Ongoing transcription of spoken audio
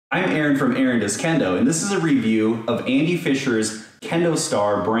I'm Aaron from Aaron Does Kendo, and this is a review of Andy Fisher's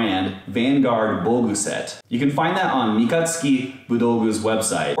KendoStar brand Vanguard Bogu set. You can find that on Mikatsuki Budogu's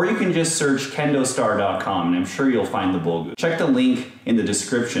website, or you can just search KendoStar.com and I'm sure you'll find the Bogu. Check the link in the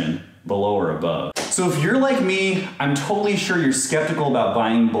description below or above. So if you're like me, I'm totally sure you're skeptical about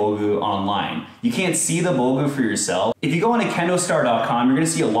buying Bogu online. You can't see the Bogu for yourself. If you go onto KendoStar.com, you're gonna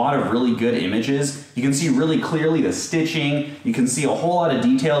see a lot of really good images. You can see really clearly the stitching. You can see a whole lot of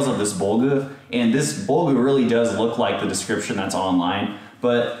details of this Bogu, and this Bogu really does look like the description that's online.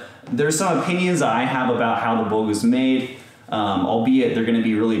 But there's some opinions I have about how the Bogu's made, albeit they're gonna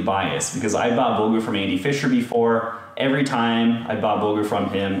be really biased because I bought Bogu from Andy Fisher before. Every time I bought Bogu from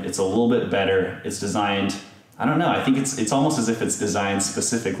him, it's a little bit better. It's designed, I don't know, I think it's almost as if it's designed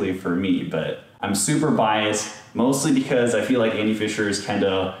specifically for me, but I'm super biased, mostly because I feel like Andy Fisher's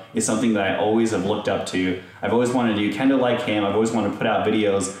Kendo is something that I always have looked up to. I've always wanted to do Kendo like him. I've always wanted to put out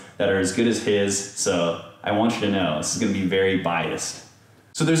videos that are as good as his, so I want you to know this is gonna be very biased.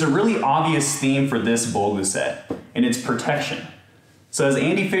 So there's a really obvious theme for this Bogu set, and it's protection. So as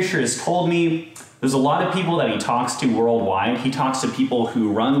Andy Fisher has told me, there's a lot of people that he talks to worldwide. He talks to people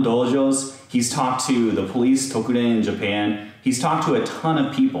who run dojos. He's talked to the police, Tokuren in Japan. He's talked to a ton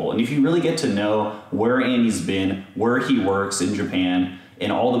of people. And if you really get to know where Andy's been, where he works in Japan,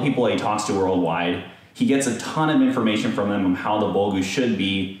 and all the people that he talks to worldwide, he gets a ton of information from them on how the Bogu should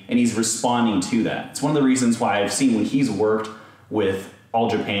be, and he's responding to that. It's one of the reasons why I've seen when he's worked with All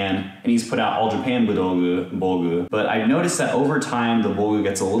Japan, and he's put out All Japan Bogu, but I've noticed that over time the Bogu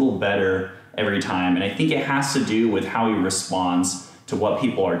gets a little better every time, and I think it has to do with how he responds to what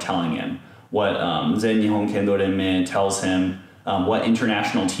people are telling him, what Zen Nihon Kendo Renmei tells him, what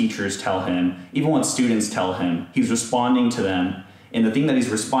international teachers tell him, even what students tell him. He's responding to them, and the thing that he's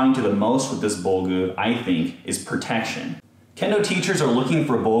responding to the most with this Bogu, I think, is protection. Kendo teachers are looking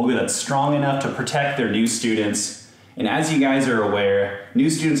for a Bogu that's strong enough to protect their new students, and as you guys are aware, new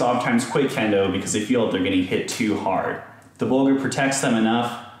students oftentimes quit Kendo because they feel that they're getting hit too hard. The Bogu protects them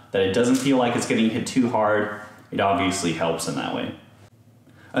enough that it doesn't feel like it's getting hit too hard. It obviously helps in that way.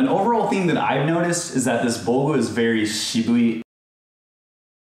 An overall theme that I've noticed is that this Bogu is very shibui.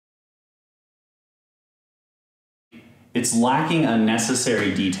 It's lacking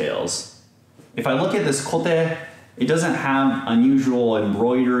unnecessary details. If I look at this kote, it doesn't have unusual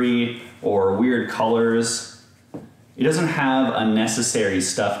embroidery or weird colors. It doesn't have unnecessary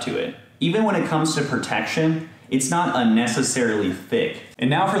stuff to it. Even when it comes to protection, it's not unnecessarily thick. And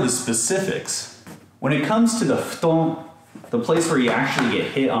now for the specifics. When it comes to the futon, the place where you actually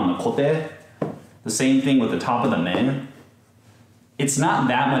get hit on the kote, the same thing with the top of the men, it's not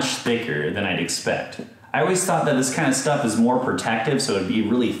that much thicker than I'd expect. I always thought that this kind of stuff is more protective, so it'd be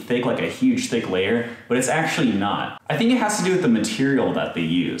really thick, like a huge thick layer, but it's actually not. I think it has to do with the material that they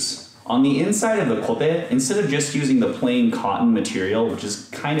use. On the inside of the kote, instead of just using the plain cotton material, which is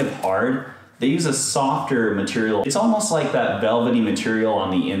kind of hard, they use a softer material. It's almost like that velvety material on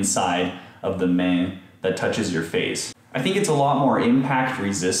the inside of the men that touches your face. I think it's a lot more impact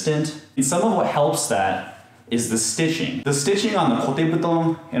resistant. And some of what helps that is the stitching. The stitching on the kote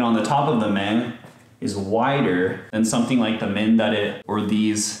buton and on the top of the men is wider than something like the mendare or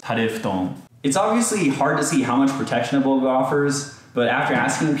these tare futon. It's obviously hard to see how much protection a Bogu offers, but after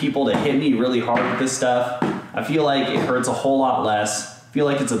asking people to hit me really hard with this stuff, I feel like it hurts a whole lot less. I feel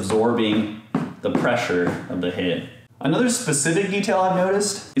like it's absorbing the pressure of the hit. Another specific detail I've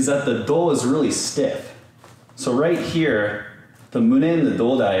noticed is that the do is really stiff. So right here, the mune and the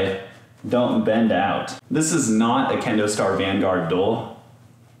dodai don't bend out. This is not a KendoStar Vanguard do.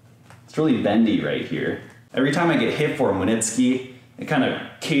 It's really bendy right here. Every time I get hit for a munetsuki, it kind of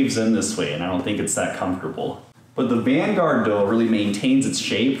caves in this way, and I don't think it's that comfortable. But the Vanguard do really maintains its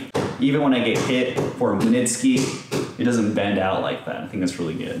shape. Even when I get hit for a munetsuki, it doesn't bend out like that. I think that's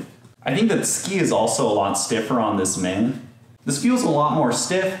really good. I think that tsuki is also a lot stiffer on this men. This feels a lot more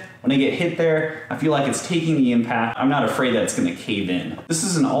stiff. When I get hit there, I feel like it's taking the impact. I'm not afraid that it's gonna cave in. This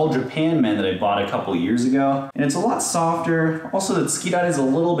is an All Japan men that I bought a couple years ago, and it's a lot softer. Also, the tsukidare is a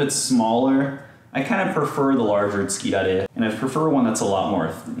little bit smaller. I kind of prefer the larger tsukidare, and I prefer one that's a lot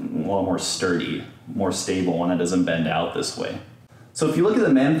more sturdy, more stable, one that doesn't bend out this way. So if you look at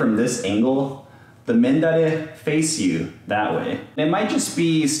the men from this angle, the mendare face you that way. It might just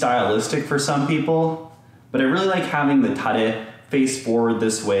be stylistic for some people, but I really like having the tare face forward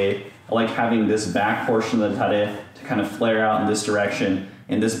this way. I like having this back portion of the tare to kind of flare out in this direction,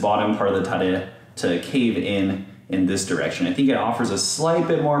 and this bottom part of the tare to cave in this direction. I think it offers a slight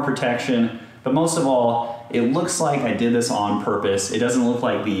bit more protection But most of all, it looks like I did this on purpose. It doesn't look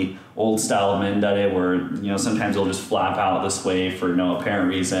like the old style mendare where sometimes it'll just flap out this way for no apparent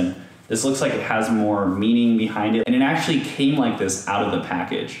reason. This looks like it has more meaning behind it, and it actually came like this out of the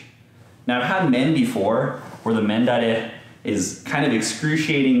package. Now I've had men before where the mendare is kind of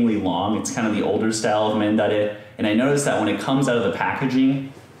excruciatingly long. It's kind of the older style of mendare, and I noticed that when it comes out of the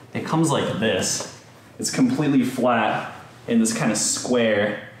packaging, it comes like this. It's completely flat in this kind of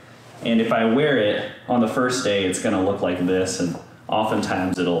square, and if I wear it on the first day, it's gonna look like this, and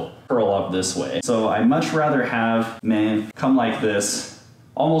oftentimes it'll curl up this way. So I much rather have men come like this,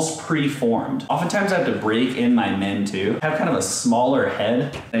 almost pre-formed. Oftentimes I have to break in my men too. I have kind of a smaller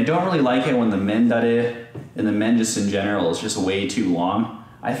head, and I don't really like it when the mendare and the men just in general is just way too long.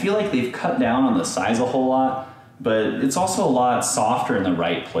 I feel like they've cut down on the size a whole lot, but it's also a lot softer in the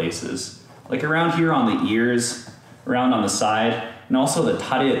right places. Like around here on the ears, around on the side, and also the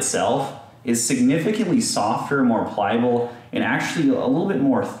tare itself is significantly softer, more pliable, and actually a little bit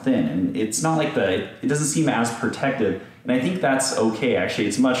more thin. And it's not like it doesn't seem as protective. And I think that's okay,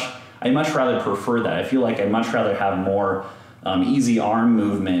 actually. I much rather prefer that. I feel like I'd much rather have more easy arm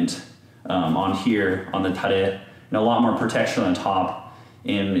movement on here, on the tare, and a lot more protection on the top.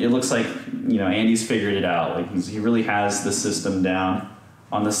 And it looks like, Andy's figured it out. Like he really has the system down.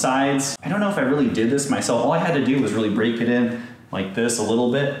 On the sides, I don't know if I really did this myself. All I had to do was really break it in like this a little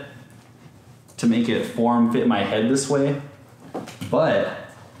bit to make it fit my head this way. But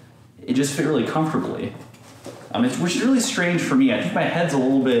it just fit really comfortably. Which is really strange for me. I think my head's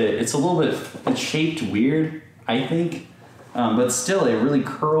it's shaped weird, I think. But still, it really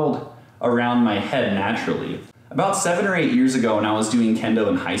curled around my head naturally. About 7 or 8 years ago when I was doing Kendo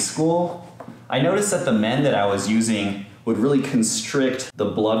in high school, I noticed that the men that I was using would really constrict the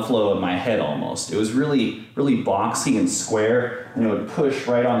blood flow of my head almost. It was really, really boxy and square, and it would push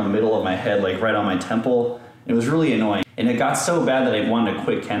right on the middle of my head, like right on my temple. It was really annoying. And it got so bad that I wanted to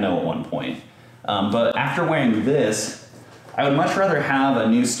quit Kendo at one point. But after wearing this, I would much rather have a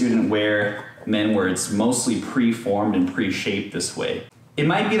new student wear men where it's mostly pre-formed and pre-shaped this way. It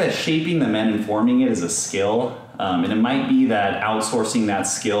might be that shaping the men and forming it is a skill, and it might be that outsourcing that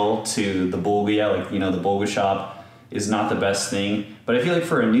skill to the Bogu, the Bogu shop, is not the best thing. But I feel like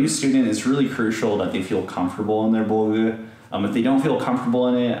for a new student, it's really crucial that they feel comfortable in their Bogu. If they don't feel comfortable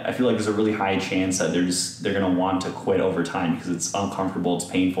in it, I feel like there's a really high chance that they're gonna want to quit over time because it's uncomfortable, it's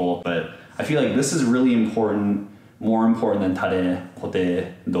painful. But I feel like this is really important, more important than tare, kote,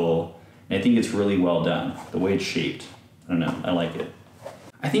 do. And I think it's really well done, the way it's shaped. I don't know, I like it.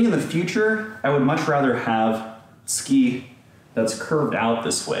 I think in the future, I would much rather have ski that's curved out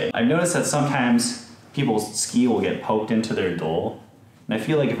this way. I've noticed that sometimes people's ski will get poked into their do. And I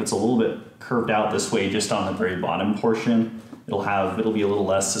feel like if it's a little bit curved out this way, just on the very bottom portion, it'll be a little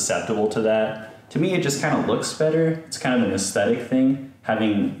less susceptible to that. To me, it just kind of looks better. It's kind of an aesthetic thing,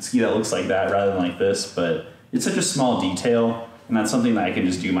 having ski that looks like that rather than like this, but it's such a small detail, and that's something that I can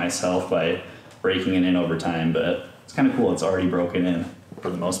just do myself by breaking it in over time, but it's kind of cool. It's already broken in for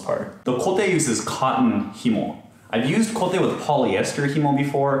the most part. The kote uses cotton himo. I've used kote with polyester himo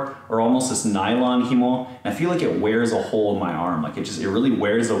before, or almost this nylon himo, and I feel like it wears a hole in my arm. Like it really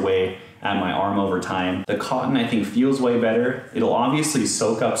wears away at my arm over time. The cotton, I think, feels way better. It'll obviously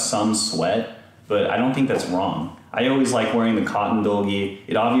soak up some sweat, but I don't think that's wrong. I always like wearing the cotton dogi.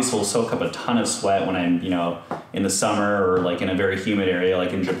 It obviously will soak up a ton of sweat when I'm, in the summer or like in a very humid area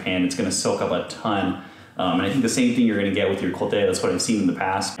like in Japan. It's gonna soak up a ton. And I think the same thing you're gonna get with your kote. That's what I've seen in the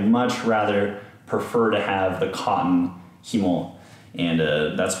past. I'd much rather prefer to have the cotton himo. And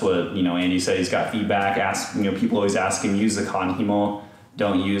that's what, Andy said. He's got feedback. People always ask him, use the cotton himo.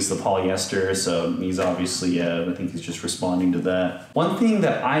 Don't use the polyester, so he's obviously, I think he's just responding to that. One thing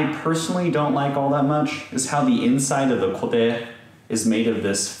that I personally don't like all that much is how the inside of the kote is made of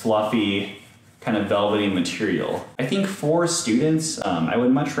this fluffy, kind of velvety material. I think for students, I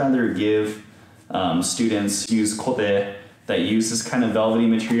would much rather give students use kote that use this kind of velvety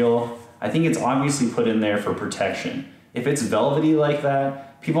material. I think it's obviously put in there for protection. If it's velvety like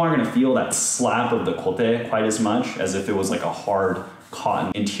that, people aren't gonna feel that slap of the kote quite as much as if it was like a hard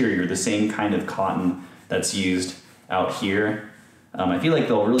cotton interior, the same kind of cotton that's used out here. I feel like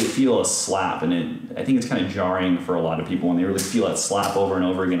they'll really feel a slap, and I think it's kind of jarring for a lot of people when they really feel that slap over and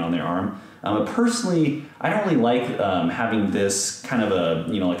over again on their arm. But personally, I don't really like having this kind of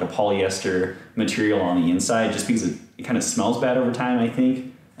like a polyester material on the inside, just because it kind of smells bad over time, I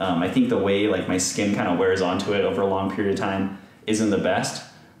think. I think the way like my skin kind of wears onto it over a long period of time isn't the best.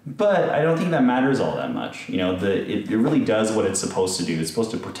 But I don't think that matters all that much. It really does what it's supposed to do. It's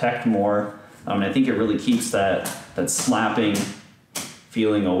supposed to protect more, and I think it really keeps that slapping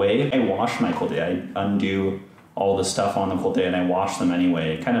feeling away. I wash my kote. I undo all the stuff on the kote and I wash them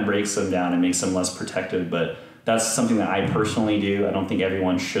anyway. It kind of breaks them down and makes them less protective, but that's something that I personally do. I don't think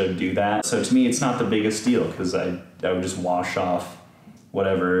everyone should do that. So to me, it's not the biggest deal because I would just wash off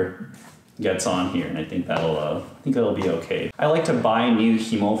whatever gets on here, and I think that'll be okay. I like to buy new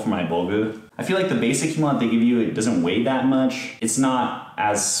himo for my bogu. I feel like the basic himo that they give you, it doesn't weigh that much. It's not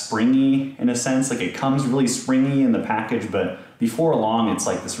as springy in a sense. Like it comes really springy in the package, but before long, it's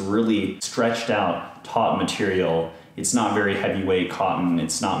like this really stretched out taut material. It's not very heavyweight cotton.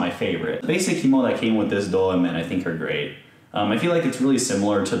 It's not my favorite. The basic himo that came with this do-men I think are great. I feel like it's really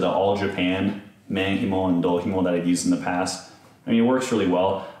similar to the All Japan men himo and do himo that I've used in the past. I mean, it works really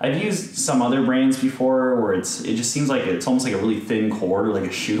well. I've used some other brands before where it just seems like it's almost like a really thin cord or like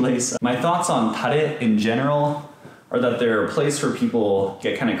a shoelace. My thoughts on tare in general are that they're a place where people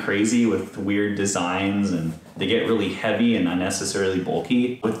get kind of crazy with weird designs and they get really heavy and unnecessarily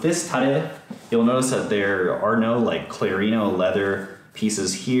bulky. With this tare, you'll notice that there are no like Clarino leather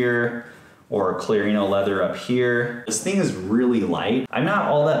pieces here or Clarino leather up here. This thing is really light. I'm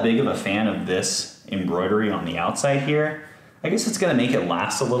not all that big of a fan of this embroidery on the outside here. I guess it's gonna make it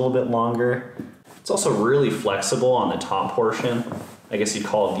last a little bit longer. It's also really flexible on the top portion. I guess you'd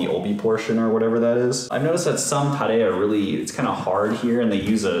call it the obi portion or whatever that is. I've noticed that some tare are really, it's kind of hard here and they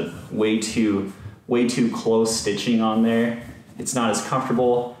use a way too close stitching on there. It's not as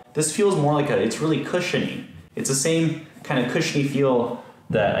comfortable. This feels more like it's really cushiony. It's the same kind of cushiony feel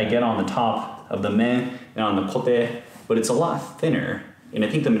that I get on the top of the men and on the kote, but it's a lot thinner. And I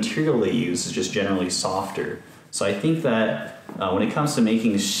think the material they use is just generally softer. So I think that when it comes to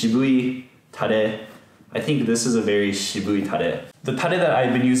making shibui tare, I think this is a very shibui tare. The tare that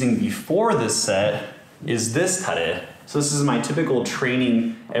I've been using before this set is this tare. So this is my typical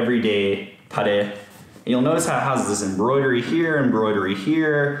training everyday tare. And you'll notice how it has this embroidery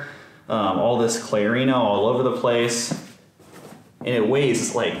here, all this Clarino all over the place. And it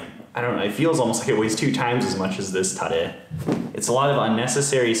weighs like, I don't know, it feels almost like it weighs 2 times as much as this tare. It's a lot of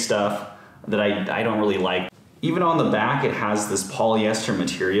unnecessary stuff that I don't really like. Even on the back, it has this polyester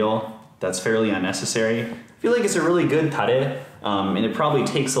material that's fairly unnecessary. I feel like it's a really good tare, and it probably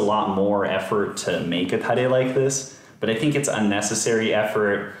takes a lot more effort to make a tare like this, but I think it's unnecessary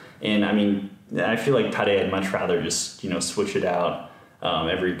effort, and I mean, I feel like tare, I'd much rather just, switch it out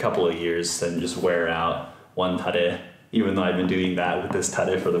every couple of years than just wear out one tare, even though I've been doing that with this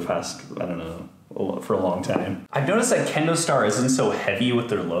tare for the past, I don't know, for a long time. I've noticed that KendoStar isn't so heavy with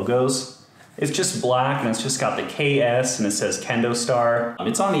their logos. It's just black and it's just got the KS and it says KendoStar.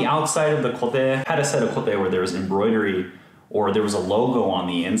 It's on the outside of the kote. I had a set of kote where there was embroidery or there was a logo on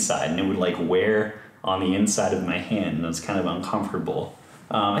the inside and it would like wear on the inside of my hand and it's kind of uncomfortable.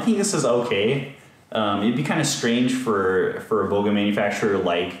 I think this is okay. It'd be kind of strange for a Bogu manufacturer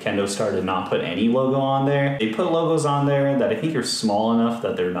like KendoStar to not put any logo on there. They put logos on there that I think are small enough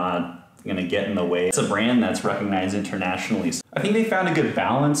that they're not gonna get in the way. It's a brand that's recognized internationally. I think they found a good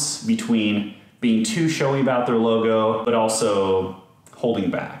balance between being too showy about their logo, but also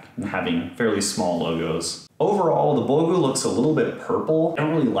holding back and having fairly small logos. Overall, the Bogu looks a little bit purple. I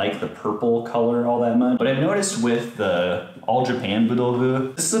don't really like the purple color all that much, but I've noticed with the All Japan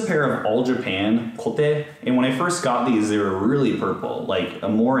Budogu, this is a pair of All Japan kote, and when I first got these, they were really purple, like a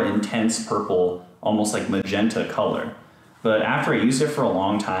more intense purple, almost like magenta color. But after I used it for a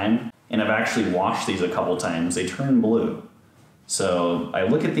long time, and I've actually washed these a couple times, they turn blue. So I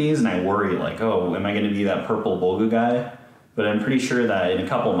look at these and I worry like, oh, am I gonna be that purple Bogu guy? But I'm pretty sure that in a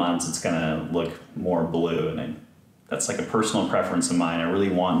couple months it's gonna look more blue, and that's like a personal preference of mine. I really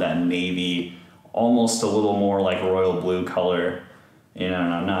want that navy, almost a little more like royal blue color. And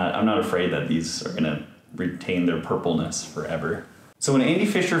I'm not afraid that these are gonna retain their purpleness forever. So when Andy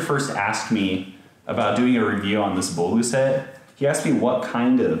Fisher first asked me about doing a review on this Bogu set, he asked me what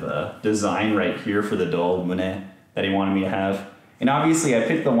kind of design right here for the do mune that he wanted me to have. And obviously I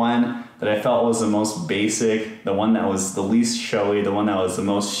picked the one that I felt was the most basic, the one that was the least showy, the one that was the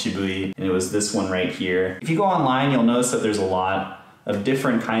most shibui, and it was this one right here. If you go online, you'll notice that there's a lot of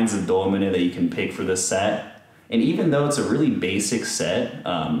different kinds of do mune that you can pick for this set. And even though it's a really basic set,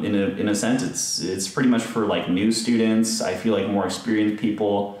 in a sense, it's pretty much for like new students. I feel like more experienced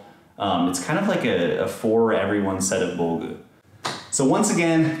people. It's kind of like a for everyone set of Bogu. So once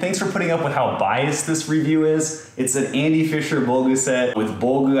again, thanks for putting up with how biased this review is. It's an Andy Fisher Bogu set. With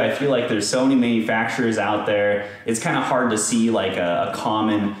Bogu, I feel like there's so many manufacturers out there. It's kind of hard to see like a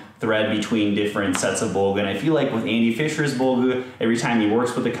common thread between different sets of Bogu. And I feel like with Andy Fisher's Bogu, every time he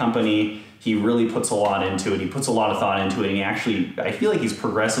works with the company, he really puts a lot into it. He puts a lot of thought into it. And he actually, I feel like he's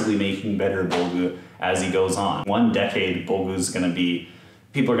progressively making better Bogu as he goes on. 1 decade, Bogu's gonna be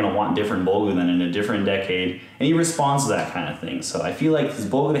people are going to want different Bogu than in a different decade, and he responds to that kind of thing. So I feel like his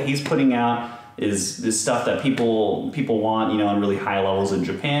Bogu that he's putting out is stuff that people want, you know, on really high levels in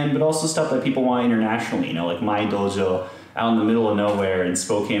Japan, but also stuff that people want internationally, you know, like my dojo out in the middle of nowhere in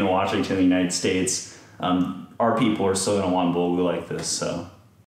Spokane, Washington, the United States. Our people are still going to want Bogu like this, so.